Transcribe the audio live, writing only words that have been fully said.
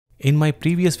In my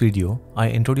previous video,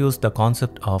 I introduced the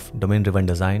concept of domain-driven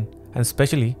design and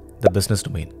especially the business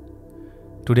domain.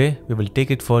 Today, we will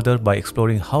take it further by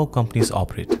exploring how companies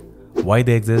operate, why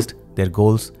they exist, their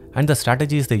goals, and the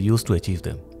strategies they use to achieve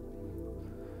them.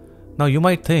 Now you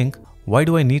might think, why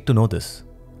do I need to know this?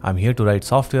 I'm here to write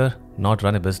software, not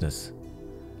run a business.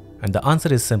 And the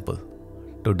answer is simple.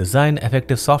 To design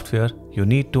effective software, you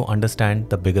need to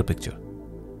understand the bigger picture.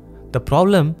 The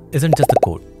problem isn't just the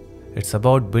code. It's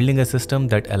about building a system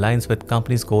that aligns with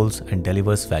company's goals and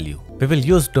delivers value. We will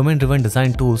use domain-driven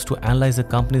design tools to analyze a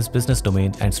company's business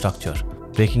domain and structure,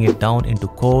 breaking it down into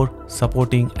core,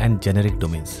 supporting, and generic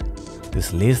domains.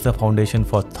 This lays the foundation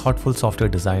for thoughtful software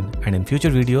design, and in future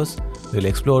videos, we'll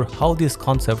explore how these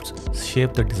concepts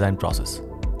shape the design process.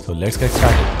 So let's get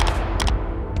started.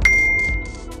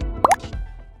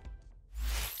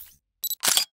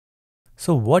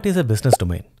 So what is a business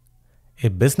domain? A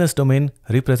business domain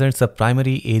represents the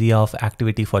primary area of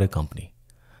activity for a company,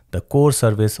 the core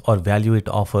service or value it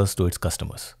offers to its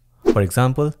customers. For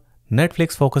example,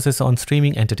 Netflix focuses on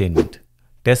streaming entertainment.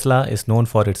 Tesla is known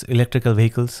for its electrical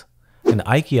vehicles, and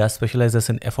IKEA specializes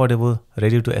in affordable,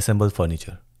 ready-to-assemble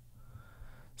furniture.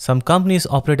 Some companies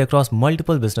operate across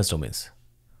multiple business domains.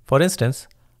 For instance,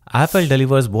 Apple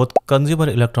delivers both consumer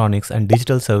electronics and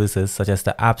digital services such as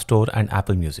the App Store and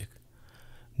Apple Music.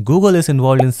 Google is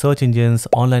involved in search engines,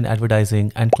 online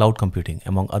advertising, and cloud computing,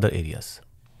 among other areas.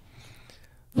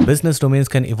 Business domains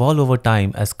can evolve over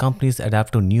time as companies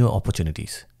adapt to new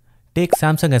opportunities. Take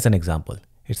Samsung as an example.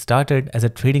 It started as a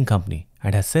trading company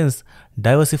and has since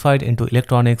diversified into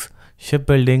electronics,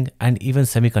 shipbuilding, and even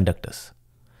semiconductors.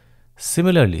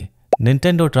 Similarly,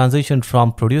 Nintendo transitioned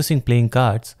from producing playing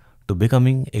cards to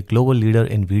becoming a global leader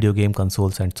in video game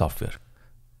consoles and software.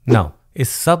 Now, a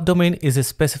subdomain is a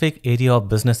specific area of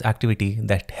business activity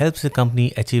that helps a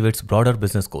company achieve its broader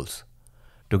business goals.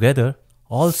 Together,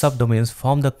 all subdomains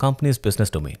form the company's business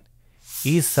domain.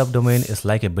 Each subdomain is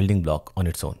like a building block on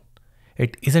its own.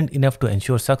 It isn't enough to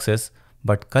ensure success,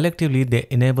 but collectively they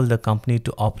enable the company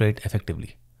to operate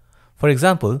effectively. For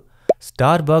example,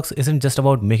 Starbucks isn't just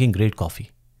about making great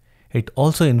coffee. It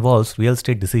also involves real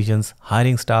estate decisions,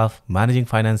 hiring staff, managing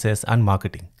finances, and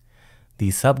marketing.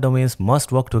 These subdomains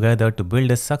must work together to build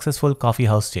a successful coffee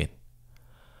house chain.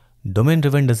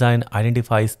 Domain-driven design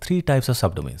identifies three types of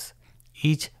subdomains,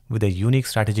 each with a unique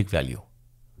strategic value.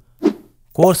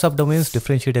 Core subdomains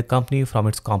differentiate a company from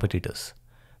its competitors.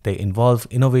 They involve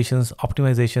innovations,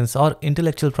 optimizations, or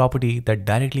intellectual property that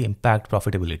directly impact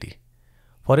profitability.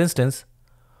 For instance,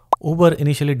 Uber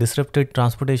initially disrupted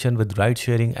transportation with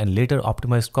ride-sharing and later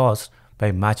optimized costs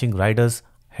by matching riders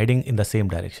heading in the same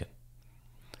direction.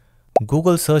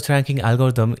 Google's search ranking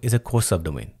algorithm is a core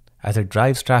subdomain, as it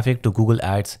drives traffic to Google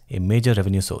Ads, a major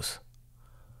revenue source.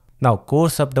 Now, core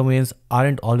subdomains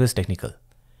aren't always technical.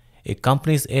 A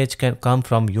company's edge can come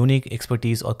from unique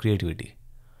expertise or creativity.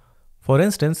 For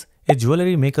instance, a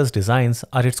jewelry maker's designs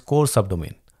are its core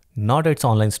subdomain, not its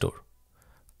online store.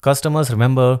 Customers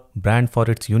remember brand for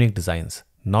its unique designs,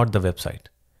 not the website.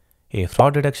 A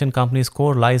fraud detection company's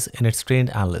core lies in its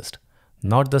trained analyst,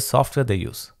 not the software they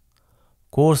use.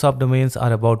 Core subdomains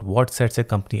are about what sets a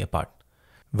company apart,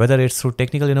 whether it's through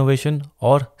technical innovation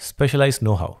or specialized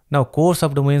know-how. Now, core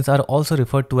subdomains are also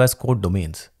referred to as code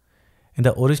domains. In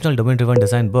the original domain-driven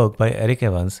design book by Eric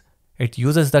Evans, it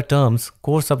uses the terms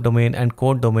core subdomain and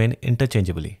code domain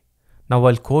interchangeably. Now,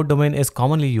 while code domain is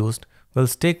commonly used, we'll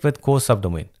stick with core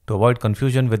subdomain to avoid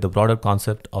confusion with the broader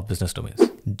concept of business domains.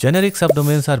 Generic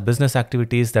subdomains are business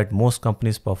activities that most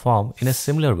companies perform in a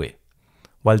similar way.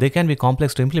 While they can be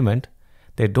complex to implement,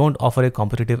 they don't offer a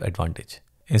competitive advantage.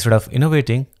 Instead of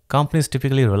innovating, companies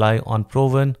typically rely on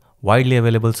proven, widely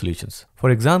available solutions. For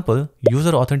example,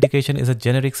 user authentication is a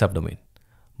generic subdomain.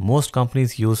 Most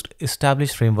companies use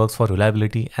established frameworks for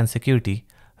reliability and security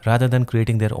rather than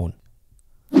creating their own.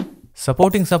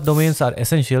 Supporting subdomains are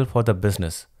essential for the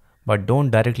business, but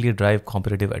don't directly drive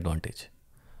competitive advantage.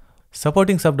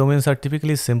 Supporting subdomains are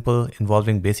typically simple,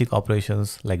 involving basic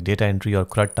operations like data entry or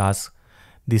CRUD tasks.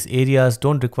 These areas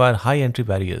don't require high entry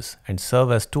barriers and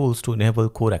serve as tools to enable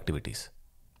core activities.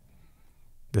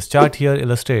 This chart here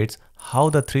illustrates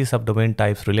how the three subdomain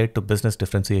types relate to business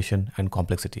differentiation and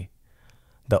complexity.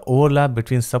 The overlap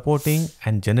between supporting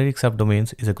and generic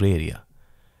subdomains is a gray area.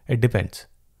 It depends.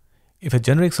 If a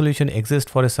generic solution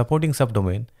exists for a supporting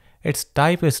subdomain, its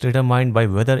type is determined by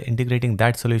whether integrating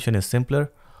that solution is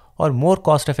simpler or more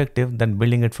cost-effective than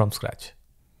building it from scratch.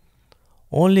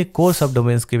 Only core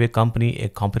subdomains give a company a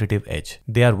competitive edge.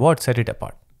 They are what set it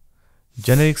apart.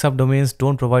 Generic subdomains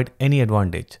don't provide any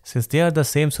advantage since they are the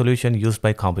same solution used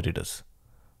by competitors.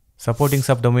 Supporting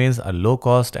subdomains are low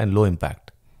cost and low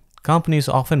impact. Companies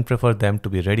often prefer them to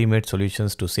be ready-made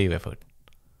solutions to save effort.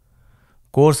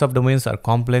 Core subdomains are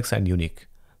complex and unique.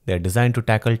 They are designed to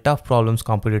tackle tough problems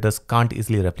competitors can't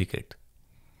easily replicate.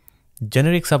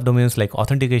 Generic subdomains like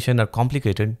authentication are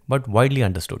complicated but widely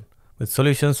understood, with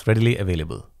solutions readily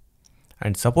available.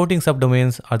 And supporting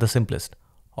subdomains are the simplest,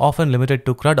 often limited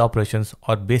to CRUD operations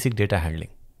or basic data handling.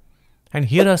 And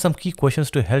here are some key questions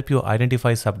to help you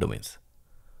identify subdomains.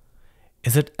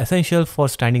 Is it essential for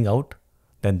standing out?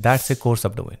 Then that's a core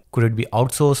subdomain. Could it be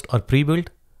outsourced or pre-built?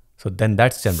 So then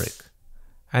that's generic.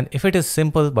 And if it is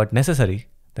simple but necessary,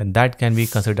 then that can be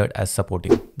considered as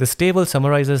supporting. This table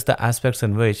summarizes the aspects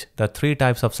in which the three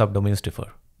types of subdomains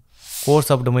differ. Core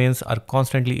subdomains are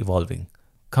constantly evolving.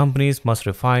 Companies must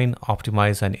refine,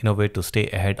 optimize, and innovate to stay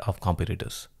ahead of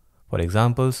competitors. For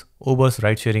examples, Uber's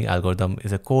ride-sharing algorithm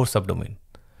is a core subdomain,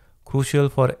 crucial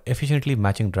for efficiently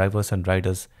matching drivers and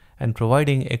riders and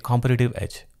providing a competitive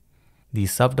edge.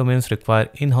 These subdomains require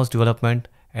in-house development,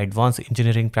 advanced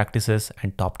engineering practices,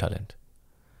 and top talent.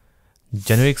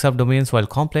 Generic subdomains, while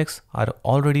complex, are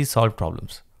already solved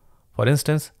problems. For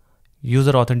instance,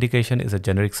 user authentication is a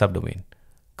generic subdomain.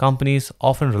 Companies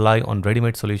often rely on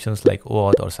ready-made solutions like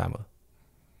OAuth or SAML.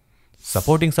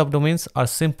 Supporting subdomains are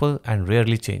simple and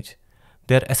rarely change.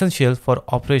 They are essential for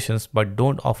operations but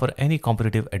don't offer any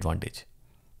competitive advantage.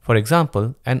 For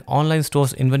example, an online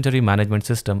store's inventory management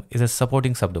system is a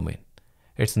supporting subdomain.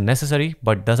 It's necessary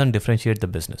but doesn't differentiate the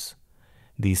business.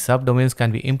 These subdomains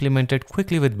can be implemented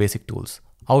quickly with basic tools,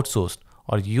 outsourced,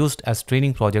 or used as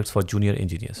training projects for junior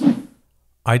engineers.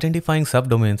 Identifying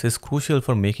subdomains is crucial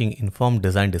for making informed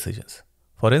design decisions.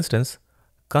 For instance,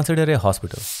 consider a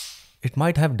hospital. It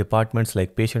might have departments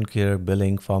like patient care,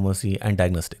 billing, pharmacy, and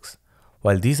diagnostics.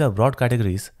 While these are broad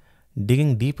categories,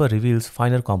 digging deeper reveals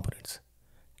finer components.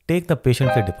 Take the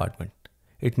patient care department.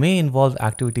 It may involve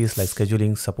activities like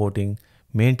scheduling, supporting,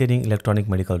 maintaining electronic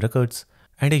medical records,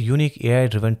 and a unique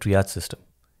AI-driven triage system.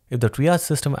 If the triage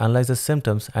system analyzes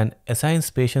symptoms and assigns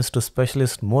patients to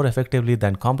specialists more effectively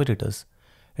than competitors,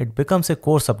 it becomes a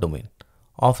core subdomain,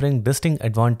 offering distinct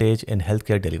advantage in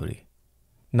healthcare delivery.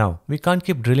 Now, we can't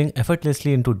keep drilling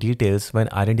effortlessly into details when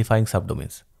identifying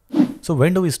subdomains. So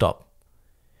when do we stop?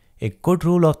 A good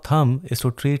rule of thumb is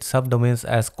to treat subdomains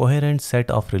as a coherent set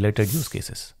of related use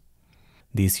cases.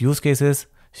 These use cases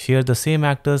share the same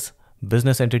actors,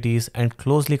 business entities, and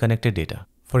closely connected data.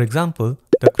 For example,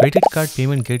 the credit card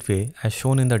payment gateway, as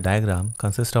shown in the diagram,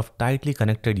 consists of tightly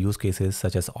connected use cases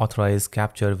such as authorize,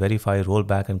 capture, verify,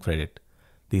 rollback, and credit.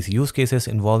 These use cases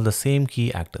involve the same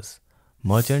key actors,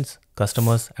 merchants,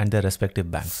 customers, and their respective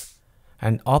banks,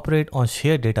 and operate on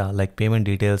shared data like payment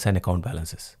details and account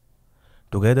balances.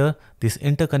 Together, these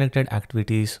interconnected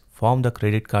activities form the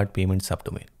credit card payment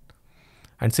subdomain.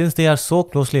 And since they are so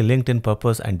closely linked in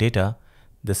purpose and data,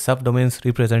 the subdomains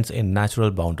represents a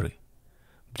natural boundary.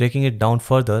 Breaking it down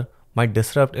further might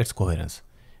disrupt its coherence,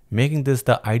 making this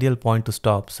the ideal point to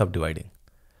stop subdividing.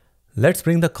 Let's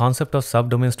bring the concept of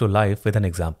subdomains to life with an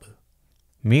example.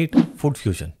 Meet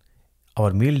FoodFusion,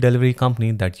 our meal delivery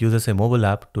company that uses a mobile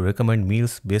app to recommend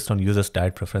meals based on users'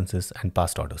 diet preferences and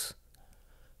past orders.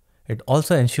 It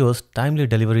also ensures timely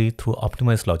delivery through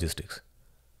optimized logistics.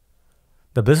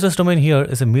 The business domain here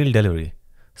is a meal delivery,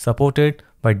 supported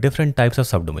by different types of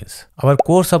subdomains. Our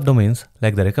core subdomains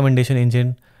like the recommendation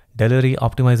engine, delivery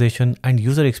optimization, and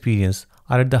user experience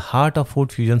are at the heart of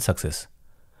FoodFusion's success.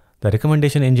 The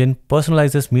recommendation engine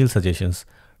personalizes meal suggestions,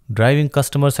 driving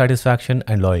customer satisfaction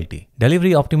and loyalty.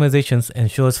 Delivery optimizations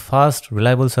ensures fast,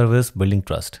 reliable service, building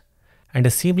trust. And a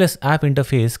seamless app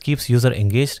interface keeps user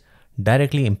engaged,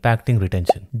 directly impacting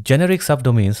retention. Generic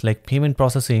subdomains like payment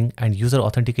processing and user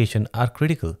authentication are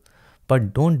critical,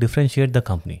 but don't differentiate the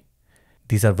company.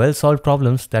 These are well-solved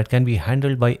problems that can be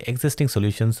handled by existing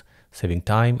solutions, saving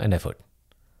time and effort.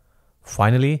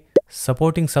 Finally,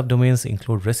 supporting subdomains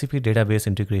include recipe database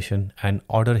integration and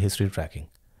order history tracking.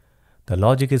 The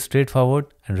logic is straightforward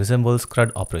and resembles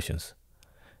CRUD operations.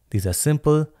 These are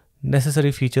simple,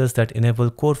 necessary features that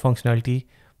enable core functionality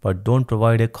but don't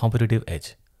provide a competitive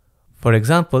edge. For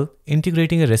example,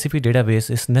 integrating a recipe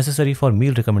database is necessary for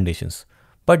meal recommendations,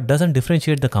 but doesn't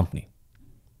differentiate the company.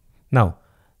 Now,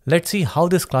 let's see how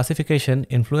this classification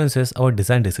influences our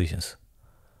design decisions.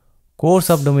 Core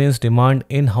subdomains demand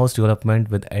in-house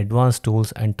development with advanced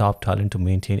tools and top talent to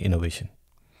maintain innovation.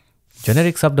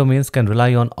 Generic subdomains can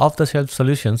rely on off-the-shelf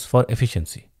solutions for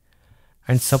efficiency.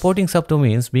 And supporting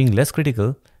subdomains, being less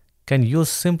critical, can use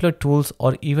simpler tools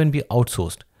or even be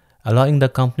outsourced, allowing the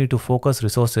company to focus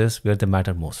resources where they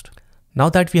matter most. Now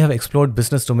that we have explored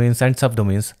business domains and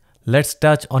subdomains, let's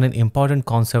touch on an important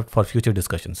concept for future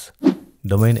discussions: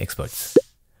 domain experts.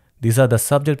 These are the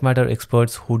subject matter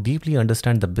experts who deeply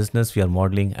understand the business we are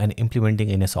modeling and implementing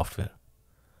in a software.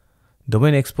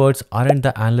 Domain experts aren't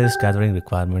the analysts gathering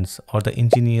requirements or the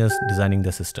engineers designing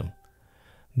the system.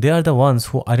 They are the ones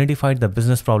who identified the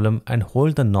business problem and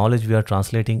hold the knowledge we are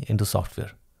translating into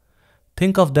software.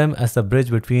 Think of them as the bridge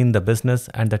between the business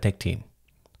and the tech team.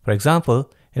 For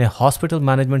example, in a hospital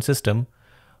management system,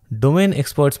 domain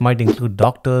experts might include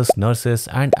doctors, nurses,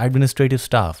 and administrative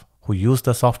staff who use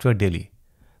the software daily.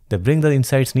 They bring the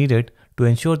insights needed to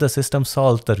ensure the system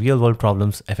solves the real-world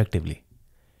problems effectively.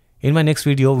 In my next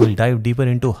video, we'll dive deeper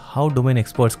into how domain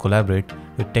experts collaborate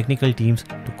with technical teams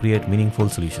to create meaningful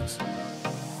solutions.